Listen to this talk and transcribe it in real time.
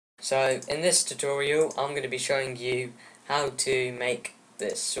So in this tutorial I'm going to be showing you how to make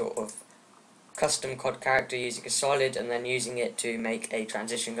this sort of custom COD character using a solid and then using it to make a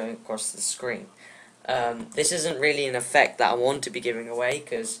transition going across the screen. This isn't really an effect that I want to be giving away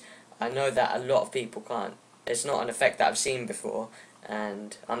because I know that a lot of people can't. It's not an effect that I've seen before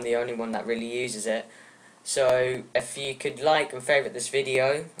and I'm the only one that really uses it. So if you could like and favourite this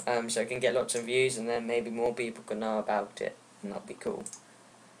video so I can get lots of views and then maybe more people can know about it, and that'd be cool.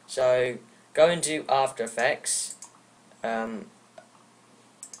 So go into After Effects.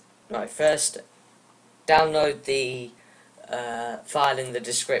 First download the file in the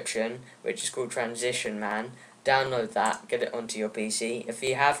description, which is called Transition Man. Download that, get it onto your PC. If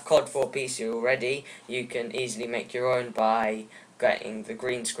you have COD 4 PC already, you can easily make your own by getting the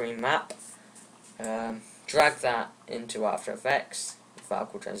green screen map. Drag that into After Effects, the file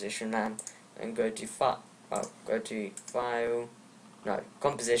called Transition Man, and go to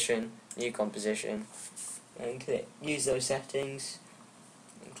Composition, New Composition, and click Use Those Settings,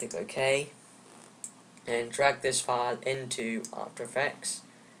 and click OK. And drag this file into After Effects.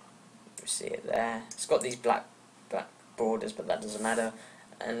 You see it there. It's got these black borders, but that doesn't matter.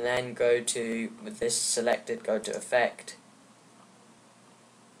 And then go to, with this selected, go to Effect,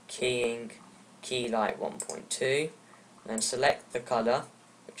 Keying, Key Light 1.2, then select the color,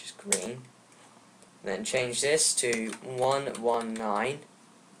 which is green. Then change this to 119.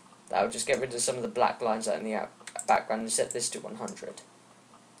 That will just get rid of some of the black lines out in the background and set this to 100.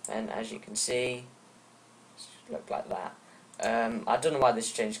 And as you can see, look like that. I don't know why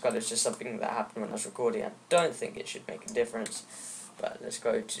this changed colour, it's just something that happened when I was recording. I don't think it should make a difference, but let's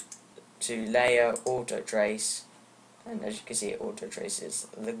go to Layer, Auto Trace, and as you can see it auto traces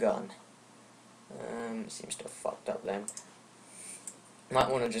the gun. It seems to have fucked up then. Might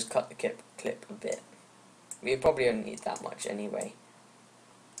want to just cut the clip a bit. We probably only need that much anyway.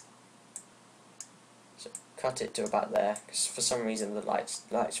 So cut it to about there, because for some reason the light's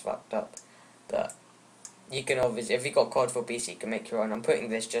fucked up. But you can obviously, if you've got COD 4 PC, you can make your own. I'm putting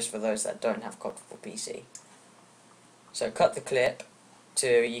this just for those that don't have COD 4 PC. So cut the clip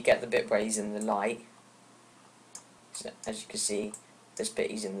to you get the bit where he's in the light. So as you can see, this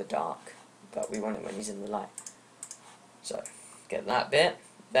bit he's in the dark, but we want it when he's in the light. So get that bit.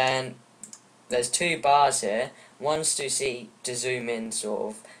 Then there's two bars here. One's to zoom in sort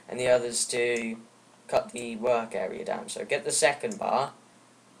of, and the other's to cut the work area down. So get the second bar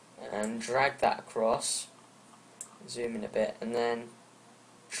and drag that across. Zoom in a bit, and then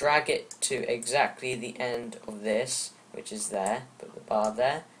drag it to exactly the end of this, which is there. Put the bar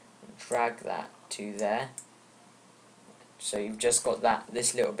there, and drag that to there. So you've just got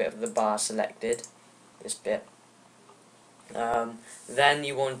this little bit of the bar selected, this bit. Then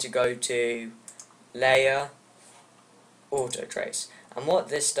you want to go to Layer, Auto Trace, and what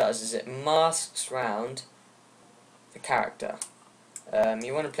this does is it masks around the character.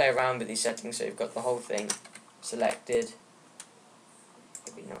 You want to play around with these settings so you've got the whole thing selected.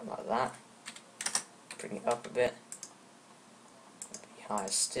 Maybe not like that. Bring it up a bit. Maybe higher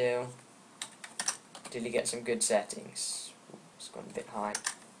still. Until you get some good settings. It's gone a bit high.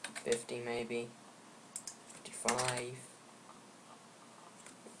 50 maybe. 55.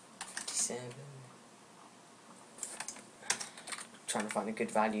 57. Trying to find a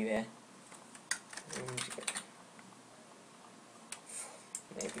good value here.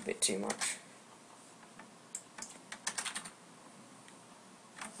 Maybe a bit too much.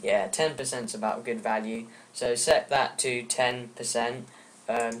 Yeah, 10% is about a good value. So set that to 10%.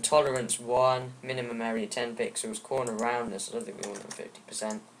 Tolerance 1, minimum area 10 pixels, corner roundness, I don't think we want on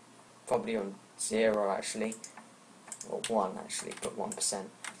 50%. Probably on 0 actually. Or 1 actually, but 1%.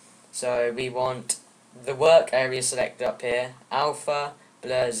 So we want the work area selected up here. Alpha,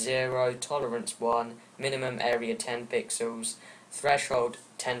 blur 0, tolerance 1, minimum area 10 pixels, threshold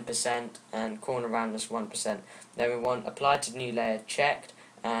 10%, and corner roundness 1%. Then we want apply to new layer checked,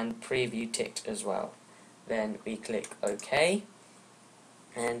 and preview ticked as well. Then we click OK,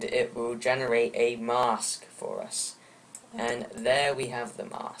 and it will generate a mask for us. And there we have the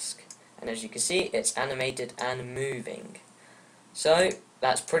mask. And as you can see, it's animated and moving. So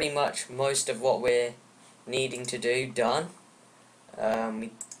that's pretty much most of what we're needing to do done. We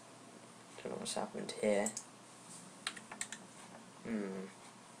don't know what's happened here.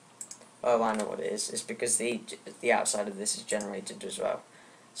 Oh, I know what it is. It's because the outside of this is generated as well.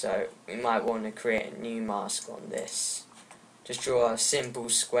 So we might want to create a new mask on this. Just draw a simple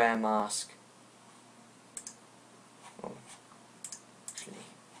square mask. Oh, actually,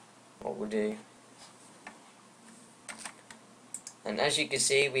 what we'll do. And as you can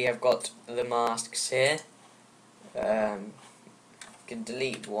see, we have got the masks here. can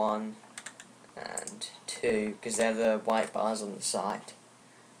delete 1 and 2 because they're the white bars on the side.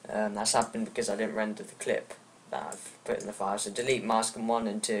 That's happened because I didn't render the clip that I've put in the file. So delete mask 1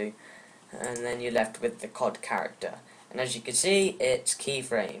 and 2, and then you're left with the COD character. And as you can see, it's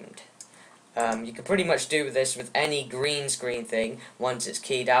keyframed. You can pretty much do this with any green screen thing once it's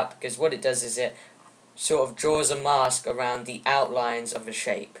keyed out, because what it does is it sort of draws a mask around the outlines of a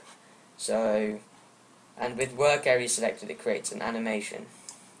shape. So, and with work area selected, it creates an animation.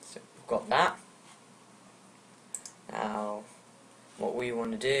 So we've got that. Now, what we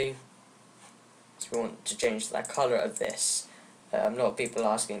want to do is we want to change the colour of this. A lot of people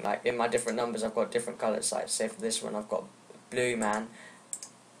are asking, like, in my different numbers I've got different colour sites. Say for this one I've got blue man.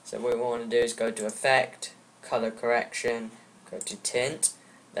 So what we want to do is go to Effect, Colour Correction, go to Tint.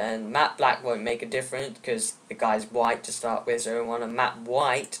 Then Matte Black won't make a difference because the guy's white to start with, so we want to map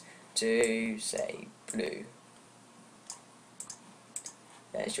white to, say, blue.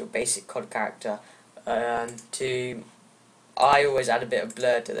 There's your basic COD character. I always add a bit of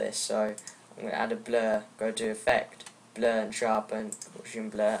blur to this, so I'm going to add a blur, go to Effect, Blur and Sharpen,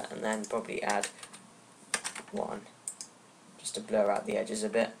 Gaussian Blur, and then probably add 1, just to blur out the edges a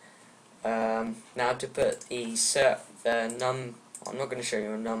bit. Now to put I'm not going to show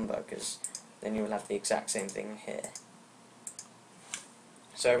you a number because then you'll have the exact same thing here.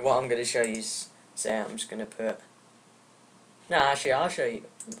 So what I'm going to show you is, say I'm just going to put, no, actually I'll show you.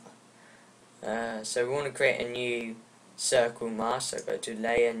 So we want to create a new circle mask, so go to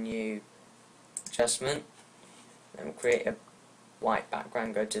Layer, New, Adjustment, then we'll create a white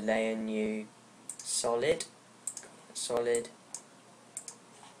background, go to Layer, New, Solid,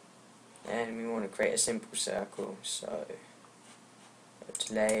 and we want to create a simple circle, so go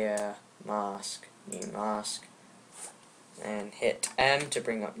to Layer, Mask, New Mask, and hit M to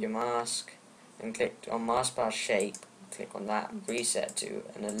bring up your mask, and click on Mask Bar Shape, click on that, reset to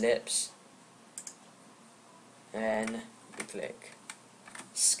an ellipse, then we click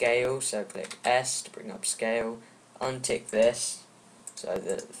Scale, so click S to bring up Scale, untick this so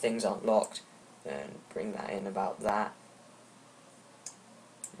that things aren't locked, then bring that in about that,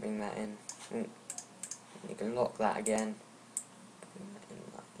 bring that in, you can lock that again, bring that in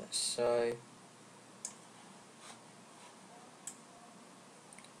like this, so,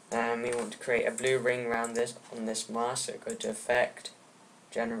 and we want to create a blue ring around this on this mask, so go to Effect,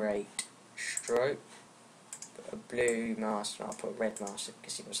 Generate Stroke, put a blue mask, and I'll put a red mask so you can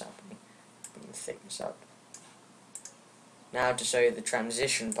see what's happening, bring the thickness up. Now to show you the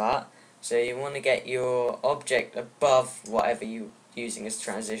transition part, so you want to get your object above whatever you're using as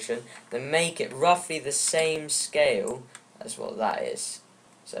transition, then make it roughly the same scale as what that is.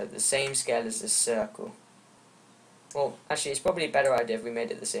 So the same scale as this circle. Well, actually it's probably a better idea if we made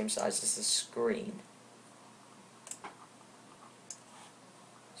it the same size as the screen.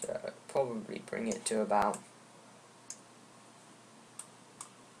 So I'd probably bring it to about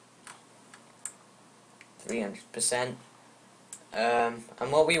 300%.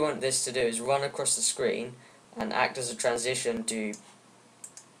 And what we want this to do is run across the screen and act as a transition to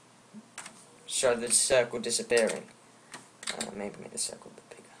show the circle disappearing. Maybe make the circle a bit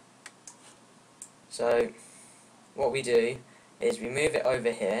bigger. So what we do is we move it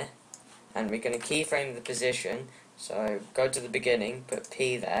over here, and we're going to keyframe the position. So go to the beginning, put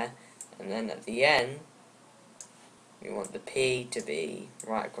P there, and then at the end we want the P to be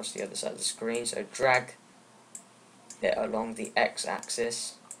right across the other side of the screen. So drag it along the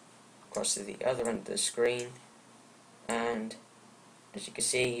x-axis across to the other end of the screen, and as you can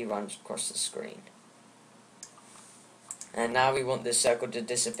see he runs across the screen. And now we want this circle to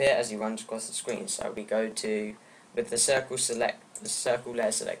disappear as he runs across the screen, so we go to, with the circle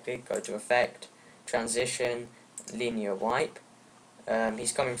layer selected, go to Effect, Transition, Linear Wipe.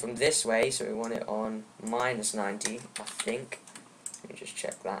 He's coming from this way, so we want it on -90, I think. Let me just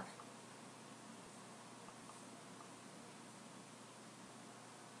check that.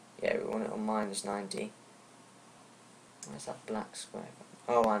 Yeah, we want it on -90. Where's that black square?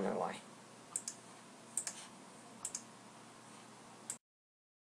 Oh, I know why.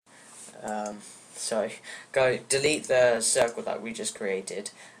 So go delete the circle that we just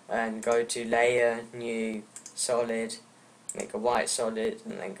created and go to Layer, New, Solid, make a white solid,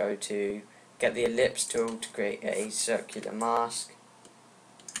 and then go to get the ellipse tool to create a circular mask.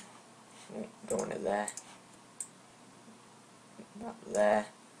 Go on it there, up there,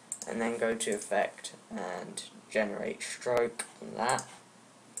 and then go to Effect and Generate Stroke on that.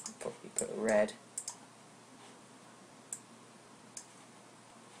 Probably put a red.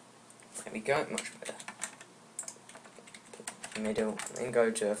 There we go, much better. Put the middle, and then go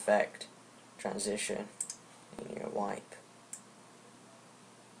to Effect, Transition, Linear Wipe.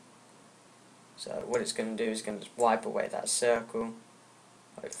 So what it's going to do is going to wipe away that circle.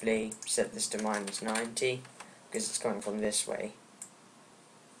 Hopefully set this to -90 because it's coming from this way.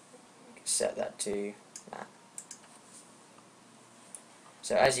 Set that to that.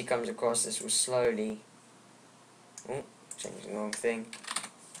 So as he comes across, this will slowly, changing the wrong thing.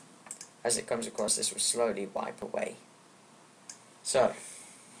 As it comes across, this will slowly wipe away. So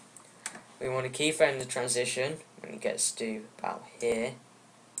we want to keyframe the transition when it gets to about here.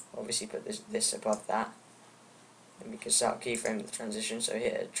 Obviously put this above that, and we can start keyframing the transition. So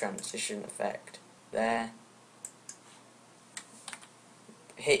hit a transition effect there.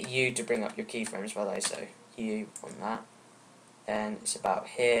 Hit U to bring up your keyframes, by the way, so U on that. And it's about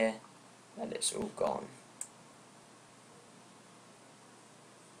here that it's all gone.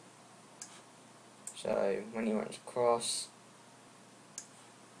 So when he runs across,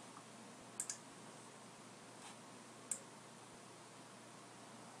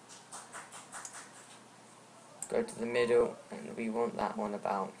 go to the middle, and we want that one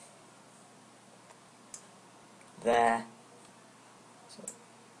about there. So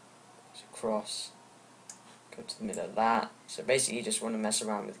it's across, go to the middle of that. So basically you just want to mess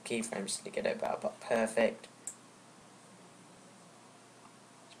around with the keyframes to get it about perfect.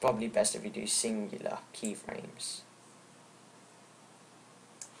 It's probably best if you do singular keyframes.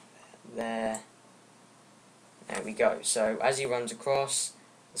 There we go. So as he runs across,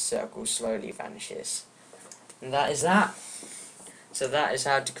 the circle slowly vanishes. And that is that. So that is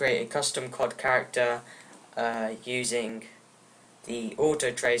how to create a custom COD character using the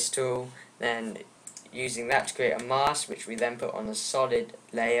auto trace tool, then using that to create a mask which we then put on a solid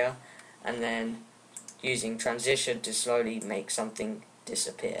layer, and then using transition to slowly make something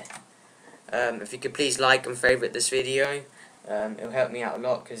disappear. If you could please like and favorite this video, it'll help me out a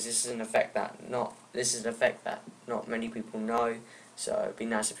lot because this is an effect that not many people know. So it'd be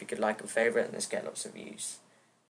nice if you could like and favorite, and let's get lots of views.